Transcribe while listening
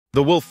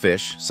The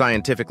wolffish,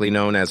 scientifically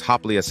known as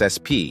Hopleus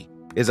sp,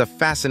 is a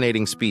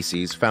fascinating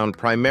species found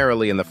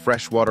primarily in the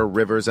freshwater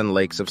rivers and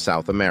lakes of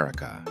South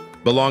America.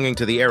 Belonging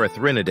to the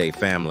Erythrinidae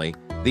family,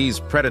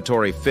 these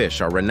predatory fish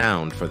are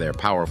renowned for their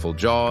powerful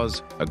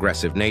jaws,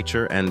 aggressive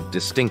nature, and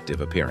distinctive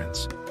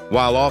appearance.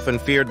 While often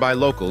feared by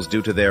locals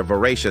due to their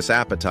voracious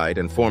appetite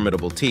and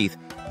formidable teeth,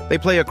 they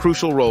play a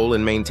crucial role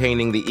in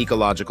maintaining the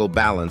ecological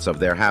balance of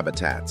their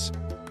habitats.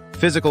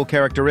 Physical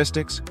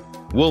characteristics: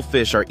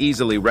 wolffish are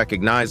easily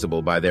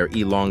recognizable by their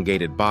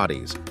elongated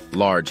bodies,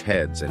 large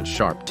heads, and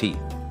sharp teeth.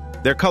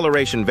 Their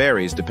coloration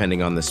varies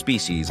depending on the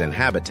species and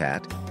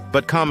habitat,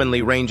 but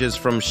commonly ranges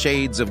from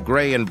shades of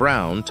gray and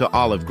brown to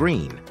olive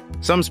green.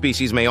 Some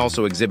species may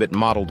also exhibit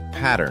mottled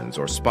patterns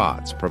or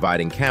spots,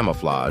 providing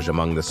camouflage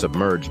among the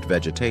submerged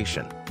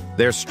vegetation.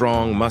 Their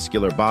strong,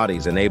 muscular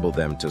bodies enable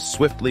them to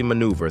swiftly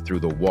maneuver through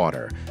the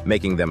water,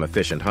 making them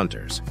efficient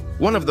hunters.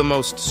 One of the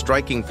most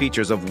striking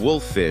features of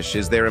wolffish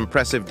is their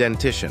impressive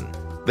dentition.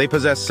 They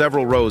possess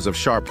several rows of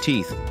sharp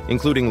teeth,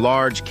 including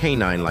large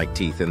canine-like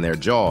teeth in their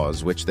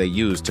jaws, which they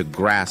use to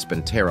grasp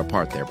and tear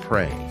apart their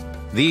prey.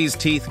 These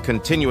teeth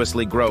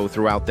continuously grow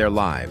throughout their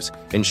lives,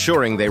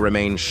 ensuring they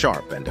remain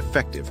sharp and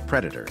effective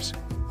predators.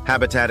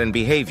 Habitat and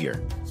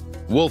behavior: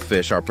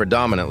 wolffish are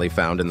predominantly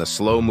found in the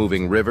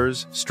slow-moving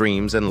rivers,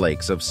 streams, and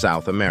lakes of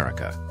South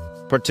America,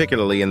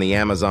 particularly in the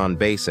Amazon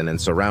basin and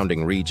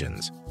surrounding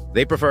regions.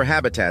 They prefer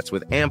habitats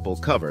with ample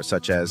cover,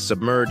 such as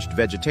submerged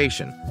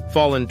vegetation,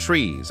 fallen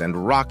trees,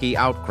 and rocky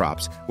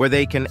outcrops where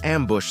they can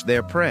ambush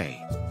their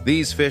prey.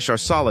 These fish are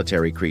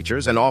solitary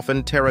creatures and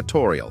often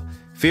territorial,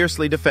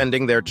 fiercely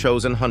defending their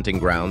chosen hunting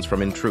grounds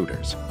from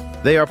intruders.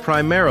 They are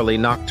primarily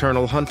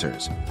nocturnal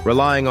hunters,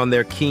 relying on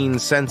their keen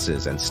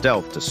senses and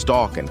stealth to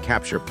stalk and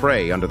capture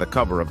prey under the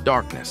cover of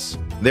darkness.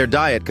 Their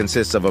diet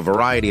consists of a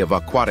variety of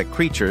aquatic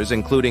creatures,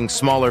 including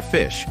smaller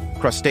fish,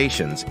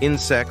 crustaceans,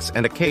 insects,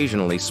 and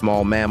occasionally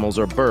small mammals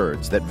or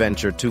birds that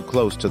venture too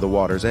close to the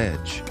water's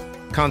edge.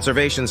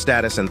 Conservation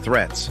status and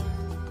threats: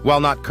 while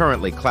not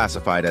currently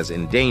classified as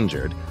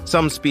endangered,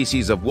 some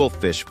species of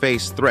wolffish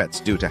face threats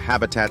due to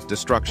habitat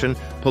destruction,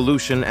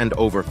 pollution, and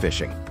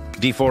overfishing.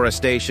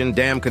 Deforestation,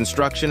 dam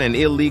construction, and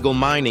illegal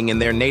mining in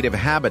their native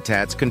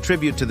habitats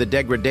contribute to the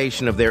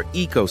degradation of their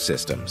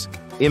ecosystems,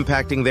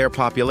 impacting their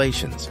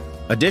populations.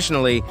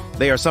 Additionally,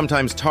 they are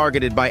sometimes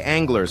targeted by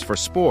anglers for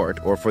sport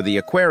or for the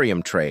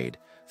aquarium trade,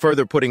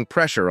 further putting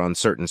pressure on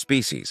certain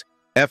species.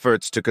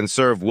 Efforts to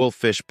conserve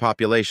wolffish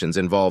populations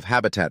involve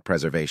habitat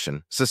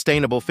preservation,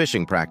 sustainable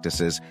fishing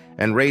practices,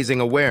 and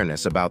raising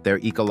awareness about their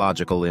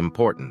ecological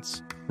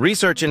importance.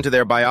 Research into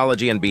their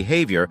biology and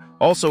behavior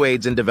also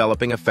aids in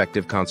developing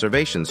effective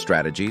conservation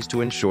strategies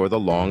to ensure the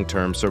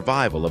long-term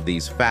survival of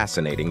these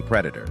fascinating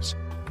predators.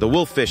 The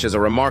wolffish is a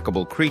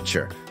remarkable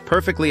creature,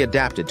 perfectly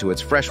adapted to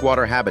its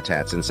freshwater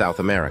habitats in South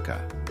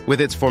America.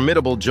 With its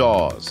formidable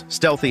jaws,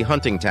 stealthy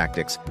hunting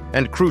tactics,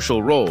 and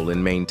crucial role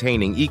in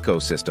maintaining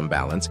ecosystem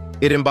balance,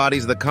 it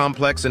embodies the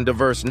complex and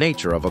diverse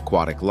nature of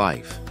aquatic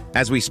life.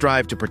 As we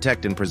strive to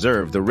protect and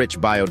preserve the rich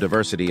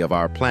biodiversity of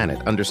our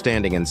planet,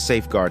 understanding and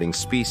safeguarding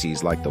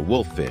species like the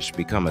wolffish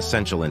become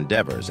essential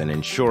endeavors in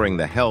ensuring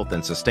the health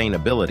and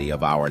sustainability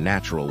of our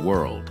natural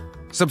world.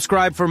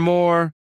 Subscribe for more